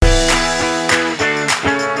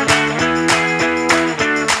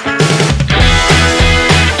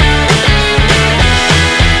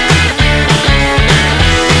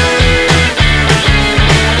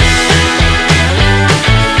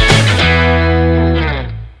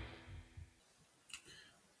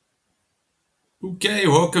Okay,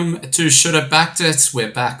 welcome to Should Have Backed It.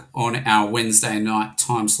 We're back on our Wednesday night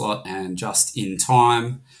time slot and just in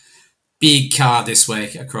time. Big card this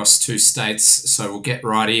week across two states, so we'll get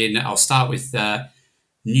right in. I'll start with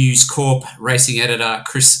News Corp racing editor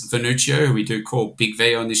Chris Vernuccio, who we do call Big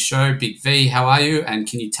V on this show. Big V, how are you? And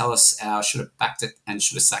can you tell us our Should Have Backed It and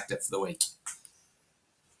Should Have Sacked It for the week?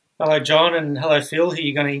 Hello, John, and hello, Phil, who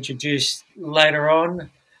you're going to introduce later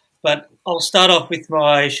on. But I'll start off with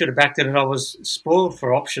my should have backed it, and I was spoiled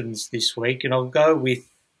for options this week, and I'll go with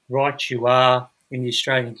Right You Are in the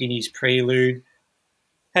Australian Guineas Prelude.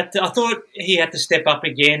 I thought he had to step up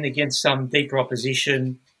again against some deeper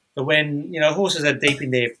opposition, but when horses are deep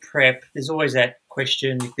in their prep, there's always that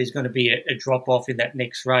question if there's going to be a drop off in that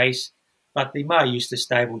next race. But the Mar Eustace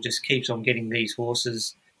stable just keeps on getting these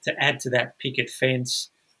horses to add to that picket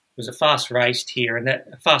fence. It was a fast race here,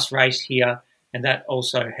 and that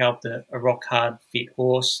also helped a rock hard fit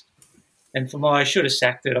horse. And for my should have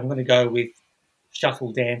sacked it, I'm going to go with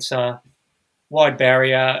Shuffle Dancer, wide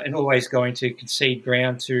barrier, and always going to concede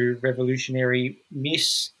ground to Revolutionary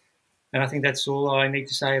Miss. And I think that's all I need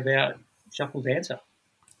to say about Shuffle Dancer.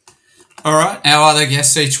 All right, our other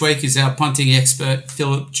guest each week is our punting expert,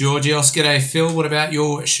 Philip Georgios. G'day, Phil. What about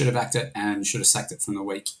your should have backed it and should have sacked it from the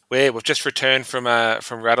week? We've just returned from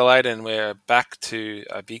Adelaide, and we're back to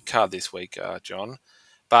a big card this week, John.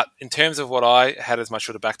 But in terms of what I had as my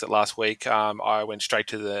should have backed it last week, I went straight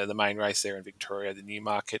to the main race there in Victoria, the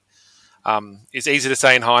Newmarket. It's easy to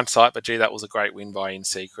say in hindsight, but gee, that was a great win by In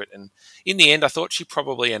Secret. And in the end, I thought she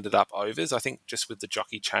probably ended up overs. I think just with the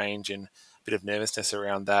jockey change and a bit of nervousness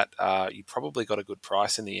around that, you probably got a good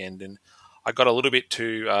price in the end. And I got a little bit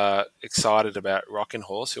too excited about Rockin'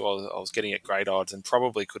 Horse, who I was getting at great odds, and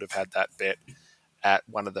probably could have had that bet at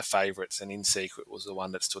one of the favourites. And In Secret was the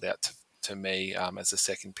one that stood out to me as a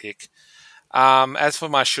second pick. As for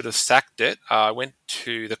my should have sacked it, I went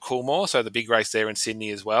to the Coolmore, so the big race there in Sydney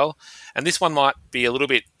as well. And this one might be a little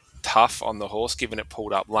bit tough on the horse, given it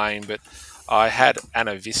pulled up lane, but I had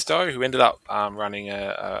Anna Visto, who ended up running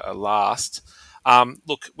a last.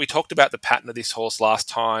 Look, we talked about the pattern of this horse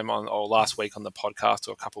last week on the podcast,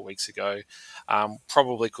 or a couple of weeks ago.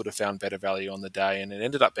 Probably could have found better value on the day, and it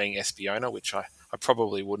ended up being Espiona, which I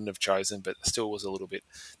probably wouldn't have chosen, but still was a little bit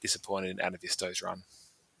disappointed in Anna Visto's run.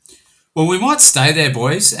 Well, we might stay there,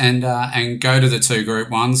 boys, and go to the two Group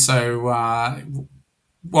 1. So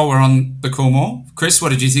while we're on the Coolmore, Chris, what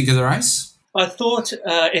did you think of the race? I thought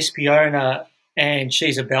Espiona and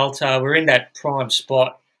She's a Belter were in that prime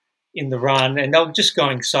spot in the run, and they were just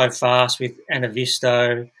going so fast with Anna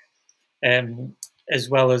Visto, as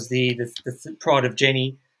well as the Pride of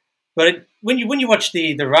Jenny. But when you watch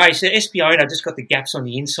the race, Espiona just got the gaps on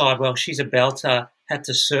the inside, while She's a Belter had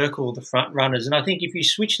to circle the front runners. And I think if you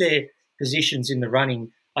switch their positions in the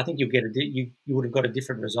running, I think you would have got a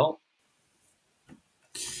different result.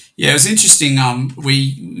 Yeah, it was interesting.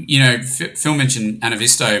 Phil mentioned Anna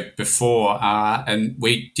Visto before, and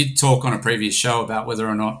we did talk on a previous show about whether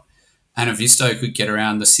or not Anna Visto could get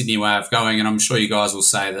around the Sydney way of going, and I'm sure you guys will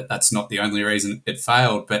say that that's not the only reason it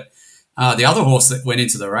failed. But the other horse that went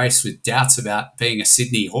into the race with doubts about being a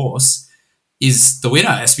Sydney horse is the winner,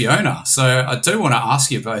 Espiona. So I do want to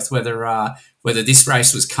ask you both whether this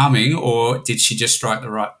race was coming, or did she just strike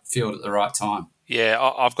the right field at the right time? Yeah,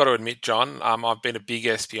 I've got to admit, John, I've been a big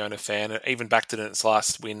Espiona fan, even backed it in its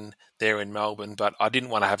last win there in Melbourne, but I didn't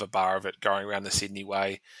want to have a bar of it going around the Sydney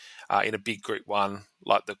way in a big Group 1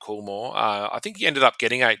 like the Coolmore. I think you ended up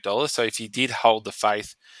getting $8, so if you did hold the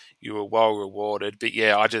faith, you were well rewarded. But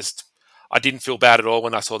yeah, I didn't feel bad at all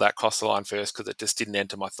when I saw that cross the line first, because it just didn't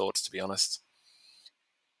enter my thoughts, to be honest.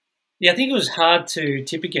 Yeah, I think it was hard to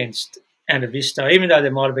tip against Anna Visto, even though there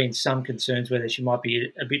might have been some concerns whether she might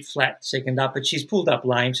be a bit flat second up, but she's pulled up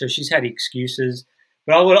lame, so she's had excuses.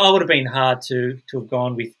 But I would have been hard to have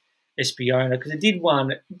gone with Espiona, because it did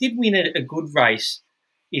win a good race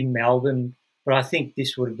in Melbourne, but I thought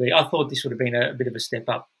this would have been a bit of a step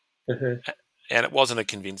up for her. And it wasn't a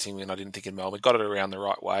convincing win, I didn't think, in Melbourne. Got it around the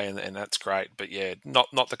right way, and that's great. But yeah,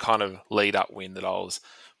 not the kind of lead-up win that I was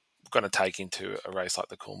going to take into a race like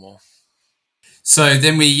the Coolmore. So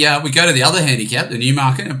then we go to the other handicap, the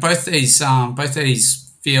Newmarket, and both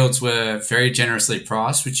these fields were very generously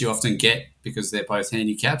priced, which you often get because they're both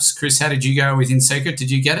handicaps. Chris, how did you go with In Secret?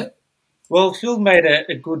 Did you get it? Well, Phil made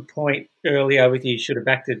a good point earlier with he should have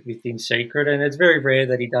backed it with In Secret, and it's very rare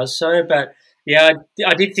that he does so. But yeah,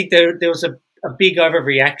 I did think there was a big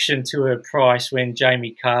overreaction to her price when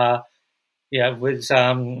Jamie Carr was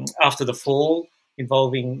after the fall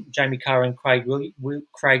involving Jamie Carr and Craig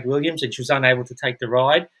Williams, and she was unable to take the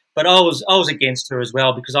ride. But I was against her as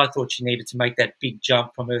well, because I thought she needed to make that big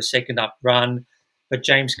jump from her second up run. but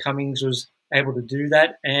James Cummings was able to do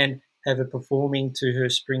that and have her performing to her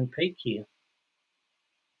spring peak here.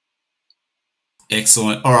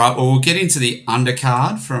 Excellent. All right. Well, we'll get into the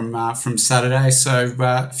undercard from Saturday. So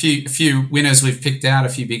a few winners we've picked out, a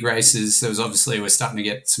few big races. There was obviously we're starting to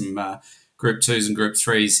get some Group 2s and Group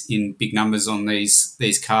 3s in big numbers on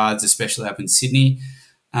these cards, especially up in Sydney.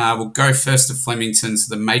 We'll go first to Flemington.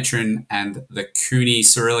 So the Matron and the Cooney.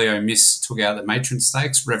 Cirilio Miss took out the Matron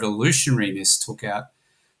Stakes. Revolutionary Miss took out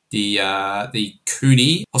the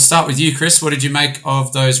Cooney. I'll start with you, Chris. What did you make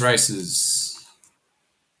of those races?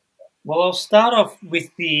 Well, I'll start off with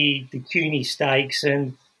the Cooney Stakes,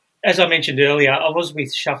 and as I mentioned earlier, I was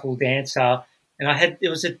with Shuffle Dancer, and it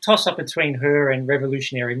was a toss up between her and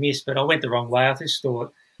Revolutionary Miss, but I went the wrong way. I just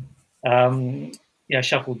thought,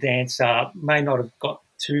 Shuffle Dancer may not have got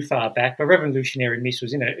too far back, but Revolutionary Miss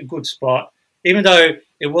was in a good spot, even though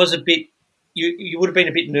it was a bit. You would have been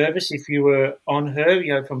a bit nervous if you were on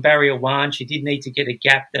her. From barrier 1, she did need to get a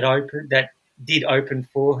gap that did open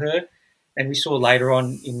for her. And we saw later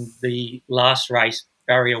on in the last race,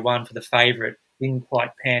 barrier 1 for the favourite didn't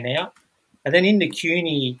quite pan out. And then in the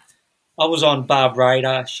Cooney, I was on Barb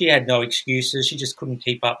Raider. She had no excuses. She just couldn't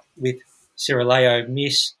keep up with Cirilio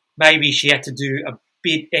Miss. Maybe she had to do a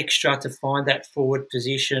bit extra to find that forward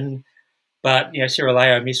position. But,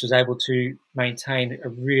 Cirilio Miss was able to maintain a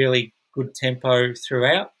really good tempo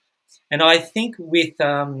throughout. And I think with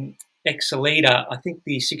Excelita, I think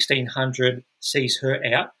the 1600 sees her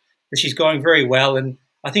out. But she's going very well, and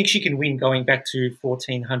I think she can win going back to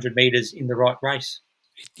 1400 metres in the right race.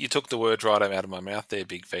 You took the words right out of my mouth there,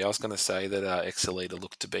 Big V. I was going to say that Excelita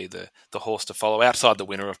looked to be the horse to follow, outside the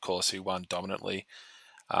winner, of course, who won dominantly.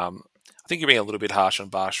 I think you're being a little bit harsh on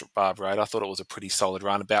Barb Raider. I thought it was a pretty solid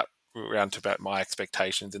run, around to about my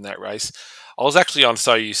expectations in that race. I was actually on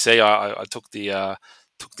So You See. I took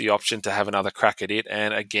the option to have another crack at it,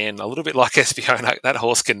 and again, a little bit like Espiona, that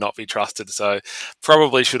horse cannot be trusted, so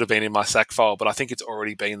probably should have been in my sack file, but I think it's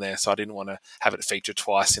already been there, so I didn't want to have it feature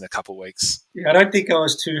twice in a couple of weeks. Yeah, I don't think I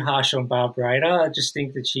was too harsh on Barb Raider. I just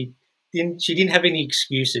think that she didn't have any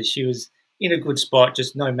excuses. She was in a good spot,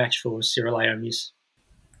 just no match for Cirilio Miss.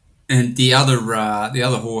 And the other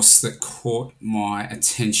horse that caught my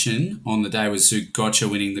attention on the day was Zougotcha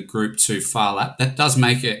winning the Group 2 Far Lap. That does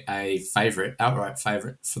make it a outright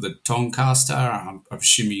favourite for the Doncaster. I'm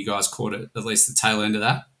assuming you guys caught it at least the tail end of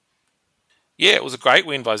that. Yeah, it was a great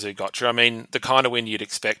win by Zougotcha. I mean, the kind of win you'd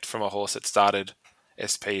expect from a horse that started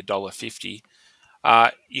SP $1.50.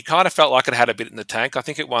 You kind of felt like it had a bit in the tank. I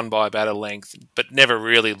think it won by about a length, but never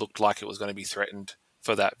really looked like it was going to be threatened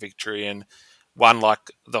for that victory, and won like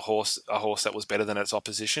a horse that was better than its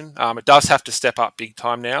opposition. It does have to step up big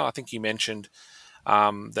time now. I think you mentioned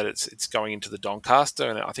that it's going into the Doncaster,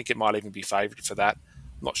 and I think it might even be favoured for that.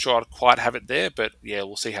 I'm not sure I'd quite have it there, but yeah,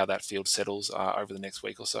 we'll see how that field settles over the next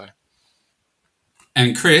week or so.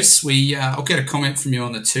 And Chris, I'll get a comment from you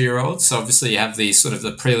on the 2-year-olds. So obviously you have the sort of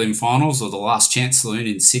the prelim finals, or the last chance saloon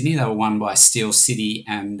in Sydney. They were won by Steel City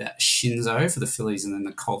and Shinzo for the fillies, and then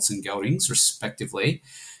the Colts and Geldings respectively.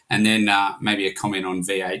 And then maybe a comment on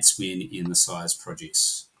V8's win in the size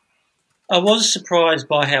produce. I was surprised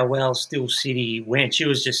by how well Steel City went. She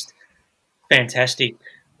was just fantastic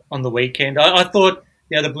on the weekend. I thought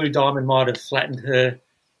the Blue Diamond might have flattened her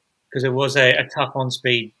because it was a tough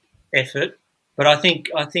on-speed effort. But I think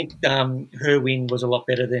her win was a lot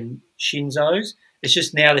better than Shinzo's. It's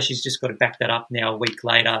just now that she's just got to back that up now a week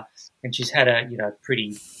later, and she's had a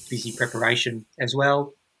pretty busy preparation as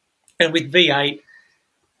well. And with V8,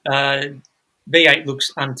 V8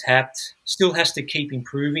 looks untapped, still has to keep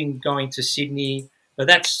improving going to Sydney, but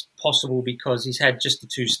that's possible because he's had just the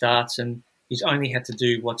 2 starts and he's only had to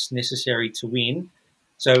do what's necessary to win.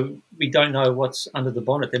 So we don't know what's under the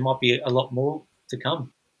bonnet. There might be a lot more to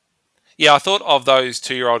come. Yeah, I thought of those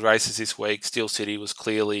 2-year-old races this week, Steel City was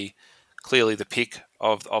clearly the pick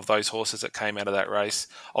of those horses that came out of that race.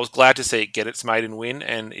 I was glad to see it get its maiden win,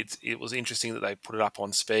 and it was interesting that they put it up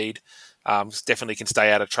on speed. Definitely can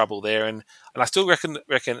stay out of trouble there, and I still reckon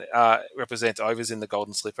represent overs in the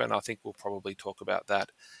Golden Slipper, and I think we'll probably talk about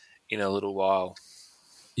that in a little while.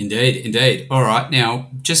 Indeed. All right, now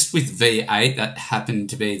just with V8, that happened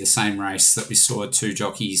to be the same race that we saw 2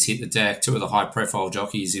 jockeys hit the deck, 2 of the high-profile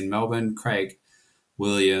jockeys in Melbourne, Craig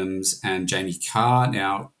Williams and Jamie Carr.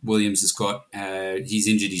 Now Williams has got he's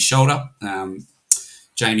injured his shoulder.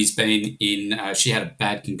 Jamie's been in. She had a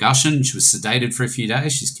bad concussion. She was sedated for a few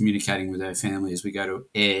days. She's communicating with her family as we go to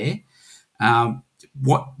air.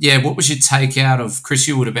 What was your take out of Chris?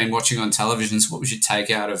 You would have been watching on television. So what was your take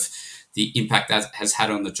out of the impact that has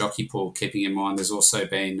had on the jockey pool? Keeping in mind, there's also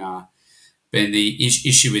been been the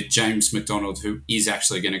issue with James McDonald, who is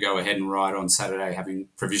actually going to go ahead and ride on Saturday, having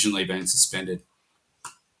provisionally been suspended.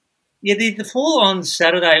 Yeah, the fall on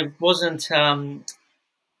Saturday wasn't.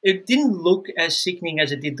 It didn't look as sickening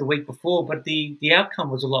as it did the week before, but the outcome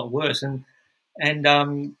was a lot worse. And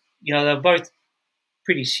they were both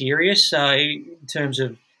pretty serious in terms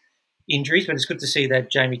of injuries, but it's good to see that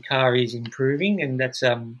Jamie Carr is improving, and that's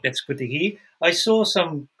good to hear. I saw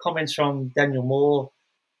some comments from Daniel Moore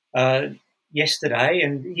yesterday,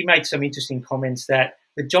 and he made some interesting comments that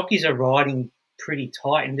the jockeys are riding pretty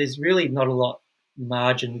tight, and there's really not a lot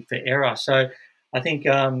margin for error. So I think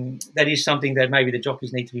that is something that maybe the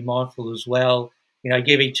jockeys need to be mindful as well.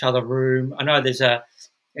 Give each other room. I know there's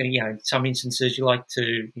in some instances you like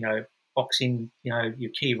to box in your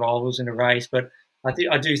key rivals in a race, but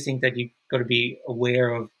I do think that you've got to be aware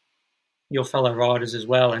of your fellow riders as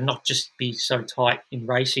well, and not just be so tight in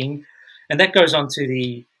racing. And that goes on to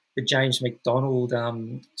the James McDonald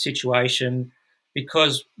situation,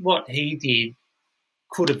 because what he did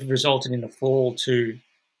could have resulted in a fall to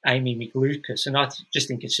Amy McLucas, and I just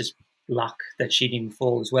think it's just luck that she didn't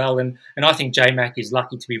fall as well. And I think J-Mac is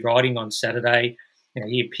lucky to be riding on Saturday.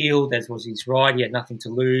 He appealed, as was his right. He had nothing to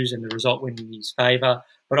lose, and the result went in his favour.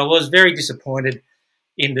 But I was very disappointed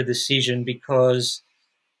in the decision because,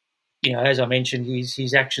 as I mentioned,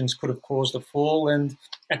 his actions could have caused a fall. And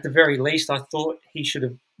at the very least, I thought he should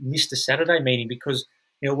have missed the Saturday meeting, because,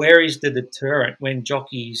 where is the deterrent when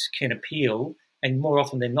jockeys can appeal, and more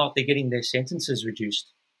often than not, they're getting their sentences reduced?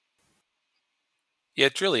 Yeah,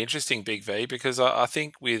 it's really interesting, Big V, because I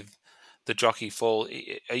think with the jockey fall,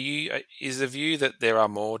 is the view that there are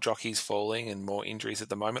more jockeys falling and more injuries at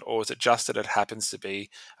the moment, or is it just that it happens to be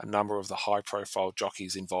a number of the high-profile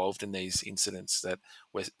jockeys involved in these incidents that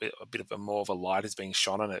where a bit of more of a light is being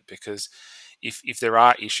shone on it? Because if there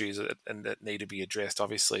are issues that need to be addressed,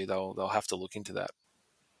 obviously they'll have to look into that.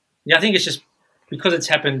 Yeah, I think it's just because it's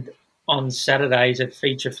happened on Saturdays at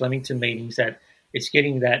feature Flemington meetings that it's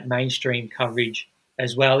getting that mainstream coverage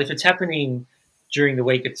as well. If it's happening during the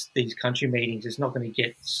week at these country meetings, it's not going to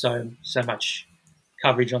get so much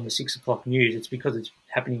coverage on the 6 o'clock news. It's because it's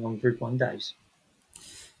happening on Group 1 days.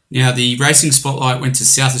 Now, the racing spotlight went to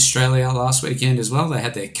South Australia last weekend as well. They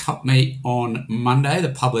had their cup meet on Monday, the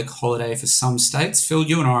public holiday for some states. Phil,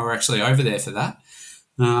 you and I were actually over there for that.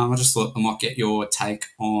 I just thought I might get your take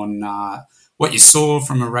on what you saw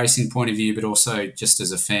from a racing point of view, but also just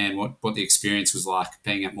as a fan, what the experience was like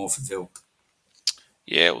being at Morphettville.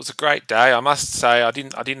 Yeah, it was a great day. I must say, I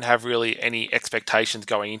didn't have really any expectations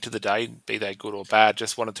going into the day, be they good or bad.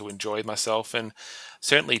 Just wanted to enjoy myself, and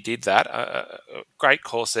certainly did that. A great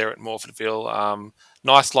course there at Morphettville.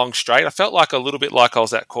 Nice long straight. I felt like a little bit like I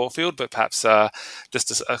was at Caulfield, but perhaps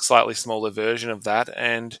just a slightly smaller version of that.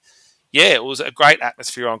 And yeah, it was a great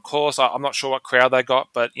atmosphere on course. I'm not sure what crowd they got,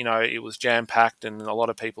 but it was jam packed and a lot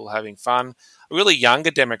of people having fun. A really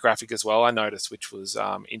younger demographic as well, I noticed, which was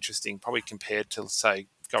interesting, probably compared to, say,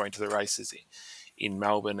 going to the races in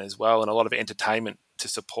Melbourne as well, and a lot of entertainment to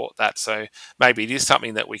support that. So maybe it is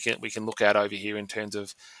something that we can look at over here in terms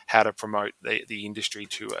of how to promote the industry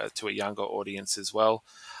to a younger audience as well.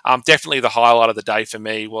 Definitely the highlight of the day for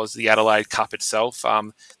me was the Adelaide Cup itself.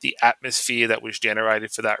 The atmosphere that was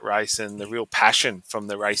generated for that race and the real passion from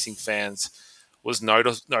the racing fans was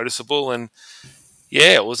noticeable. And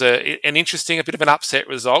yeah, it was a bit of an upset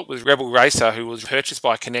result with Rebel Racer, who was purchased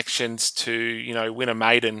by Connections to win a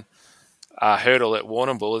maiden hurdle at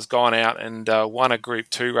Warrnambool, has gone out and won a Group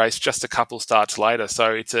 2 race just a couple starts later.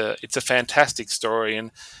 So it's a fantastic story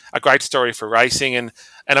and a great story for racing and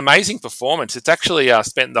an amazing performance. It's actually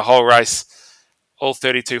spent the whole race all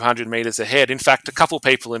 3,200 metres ahead. In fact, a couple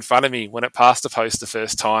people in front of me, when it passed the post the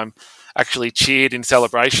first time, actually cheered in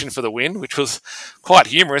celebration for the win, which was quite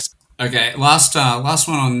humorous. Okay, last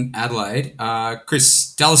one on Adelaide.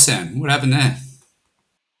 Chris Dallison, what happened there?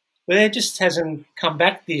 Well, it just hasn't come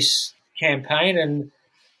back this campaign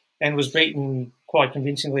and was beaten quite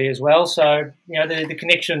convincingly as well. So, the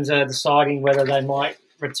Connections are deciding whether they might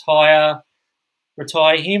retire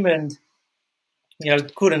him, and,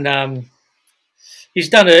 couldn't... he's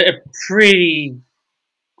done a pretty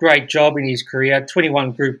great job in his career,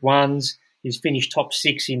 21 Group 1s. He's finished top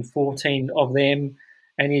 6 in 14 of them.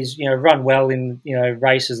 And he's, run well in,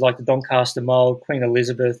 races like the Doncaster Mole, Queen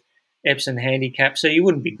Elizabeth, Epsom Handicap. So you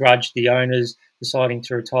wouldn't begrudge the owners deciding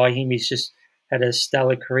to retire him. He's just had a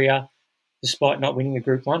stellar career despite not winning a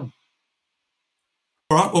Group 1.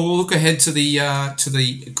 All right, well, we'll look ahead to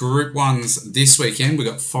the Group 1s this weekend. We've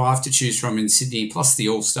got 5 to choose from in Sydney, plus the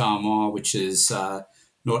All-Star Mile, which is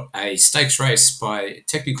not a stakes race by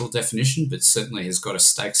technical definition, but certainly has got a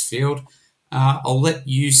stakes field. I'll let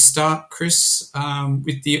you start, Chris,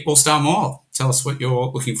 with the All-Star Mile. Tell us what you're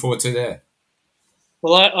looking forward to there.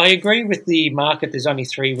 Well, I agree with the market. There's only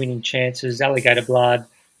 3 winning chances: Alligator Blood,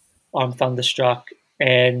 I'm Thunderstruck,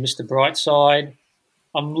 and Mr. Brightside.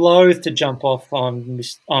 I'm loath to jump off on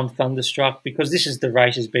I'm Thunderstruck because this is the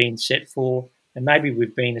race has been set for, and maybe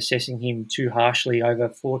we've been assessing him too harshly over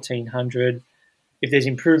 1400. If there's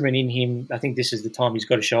improvement in him, I think this is the time he's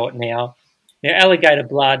got to show it now. Now, Alligator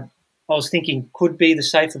Blood, I was thinking could be the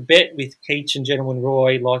safer bet with Keach and Gentleman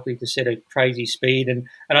Roy likely to set a crazy speed, and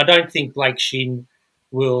I don't think Blake Shin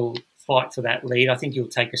will fight for that lead. I think he'll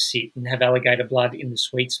take a sit and have Alligator Blood in the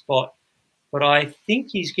sweet spot. But I think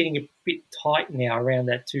he's getting a bit tight now around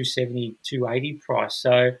that 270, 280 price.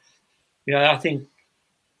 So, I think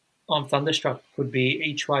I'm Thunderstruck could be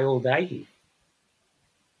each way all day here.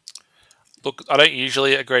 Look, I don't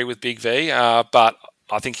usually agree with Big V, but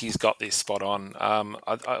I think he's got this spot on.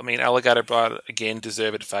 I mean, Alligator Blood, again,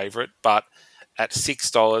 deserved favourite, but at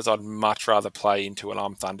 $6, I'd much rather play into an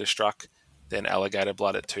I'm Thunderstruck than Alligator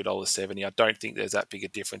Blood at $2.70. I don't think there's that big a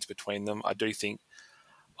difference between them. I do think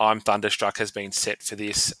I'm Thunderstruck has been set for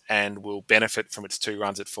this and will benefit from its 2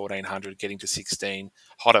 runs at 1400, getting to 16,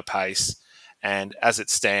 hotter pace. And as it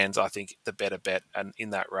stands, I think the better bet in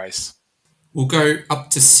that race. We'll go up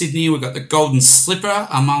to Sydney. We've got the Golden Slipper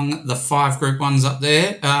among the 5 Group 1s up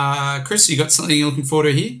there. Chris, you got something you're looking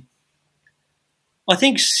forward to here? I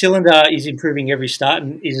think Cylinder is improving every start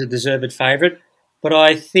and is a deserved favourite, but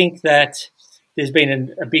I think that there's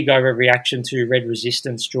been a big overreaction to Red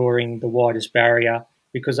Resistance drawing the widest barrier,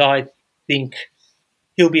 because I think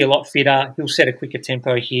he'll be a lot fitter. He'll set a quicker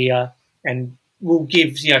tempo here and will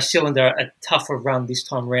give Cylinder a tougher run this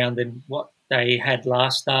time round than what they had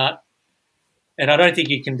last start. And I don't think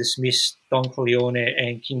you can dismiss Don Corleone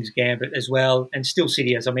and King's Gambit as well. And Steel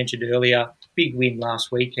City, as I mentioned earlier, big win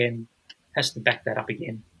last weekend, has to back that up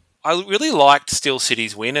again. I really liked Steel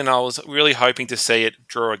City's win, and I was really hoping to see it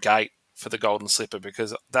draw a gate for the Golden Slipper,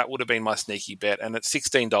 because that would have been my sneaky bet. And at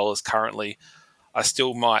 $16 currently, I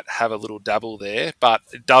still might have a little dabble there, but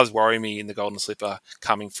it does worry me in the Golden Slipper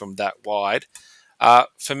coming from that wide.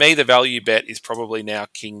 For me, the value bet is probably now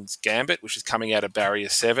King's Gambit, which is coming out of barrier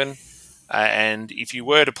 7. And if you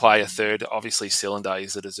were to play a third, obviously Cylinder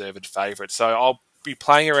is the deserved favourite. So I'll be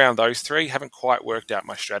playing around those 3. Haven't quite worked out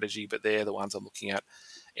my strategy, but they're the ones I'm looking at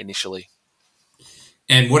initially.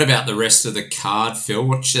 And what about the rest of the card, Phil?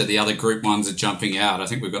 Which the other Group 1s are jumping out? I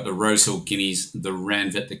think we've got the Rosehill Guineas, the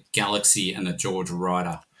Ranvet, the Galaxy, and the George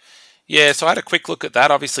Ryder. Yeah, so I had a quick look at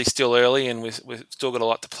that. Obviously still early, and we've still got a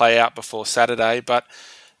lot to play out before Saturday, but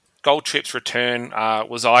Gold Trip's return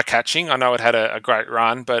was eye-catching. I know it had a great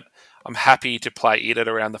run, but I'm happy to play it at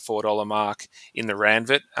around the $4 mark in the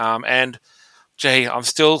Ranvet. And gee, I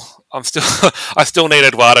still need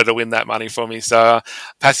Eduardo to win that money for me. So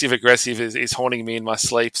passive aggressive is haunting me in my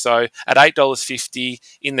sleep. So at $8.50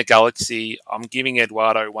 in the Galaxy, I'm giving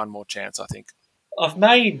Eduardo one more chance, I think. I've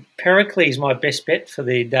made Pericles my best bet for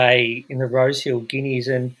the day in the Rosehill Guineas,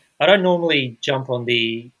 and I don't normally jump on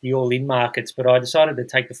the all-in markets, but I decided to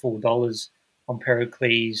take the $4 on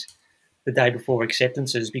Pericles the day before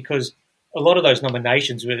acceptances, because a lot of those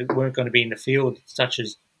nominations weren't going to be in the field, such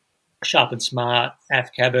as Sharp and Smart,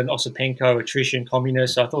 Af Cabin, Osipenko, Attrition,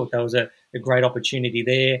 Communist. I thought that was a great opportunity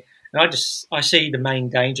there. And I see the main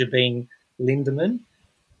danger being Lindemann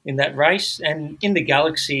in that race. And in the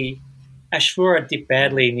Galaxy, Ashfura dipped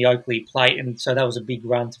badly in the Oakley Plate, and so that was a big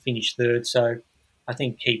run to finish third. So I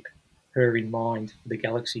think keep her in mind for the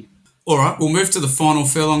Galaxy. All right, we'll move to the final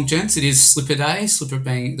furlong, gents. It is Slipper Day,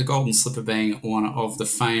 the Golden Slipper being one of the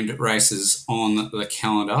famed races on the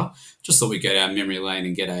calendar. Just thought we'd go down memory lane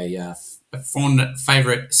and get a fond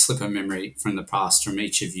favourite Slipper memory from the past from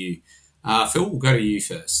each of you. Phil, we'll go to you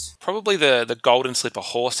first. Probably the Golden Slipper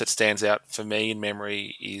horse that stands out for me in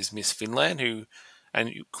memory is Miss Finland, who,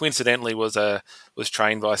 and coincidentally was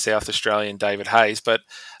trained by South Australian David Hayes. But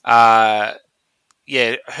her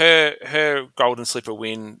Golden Slipper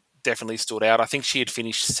win definitely stood out. I think she had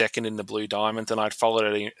finished second in the Blue Diamonds, and I'd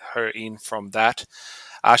followed her in from that.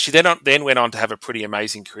 She then went on to have a pretty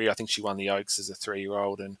amazing career. I think she won the Oaks as a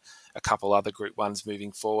 3-year-old and a couple other Group 1s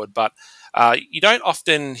moving forward. But you don't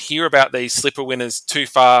often hear about these Slipper winners too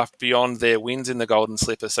far beyond their wins in the Golden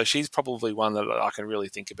Slipper. So she's probably one that I can really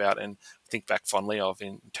think about and think back fondly of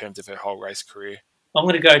in terms of her whole race career. I'm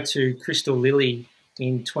going to go to Crystal Lily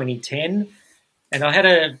in 2010.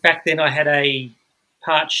 And back then I had a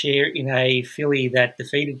part share in a filly that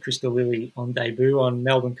defeated Crystal Lily on debut on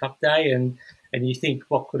Melbourne Cup Day, and you think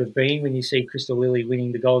what could have been when you see Crystal Lily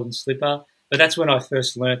winning the Golden Slipper. But that's when I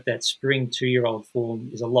first learnt that spring 2-year-old form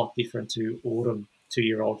is a lot different to autumn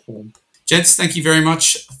 2-year-old form. Gents, thank you very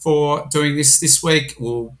much for doing this week.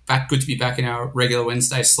 Good to be back in our regular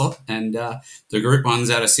Wednesday slot, and the Group 1s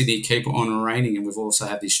out of Sydney keep on raining, and we've also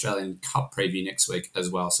had the Australian Cup preview next week as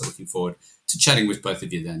well, so looking forward to chatting with both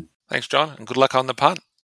of you then. Thanks, John, and good luck on the punt.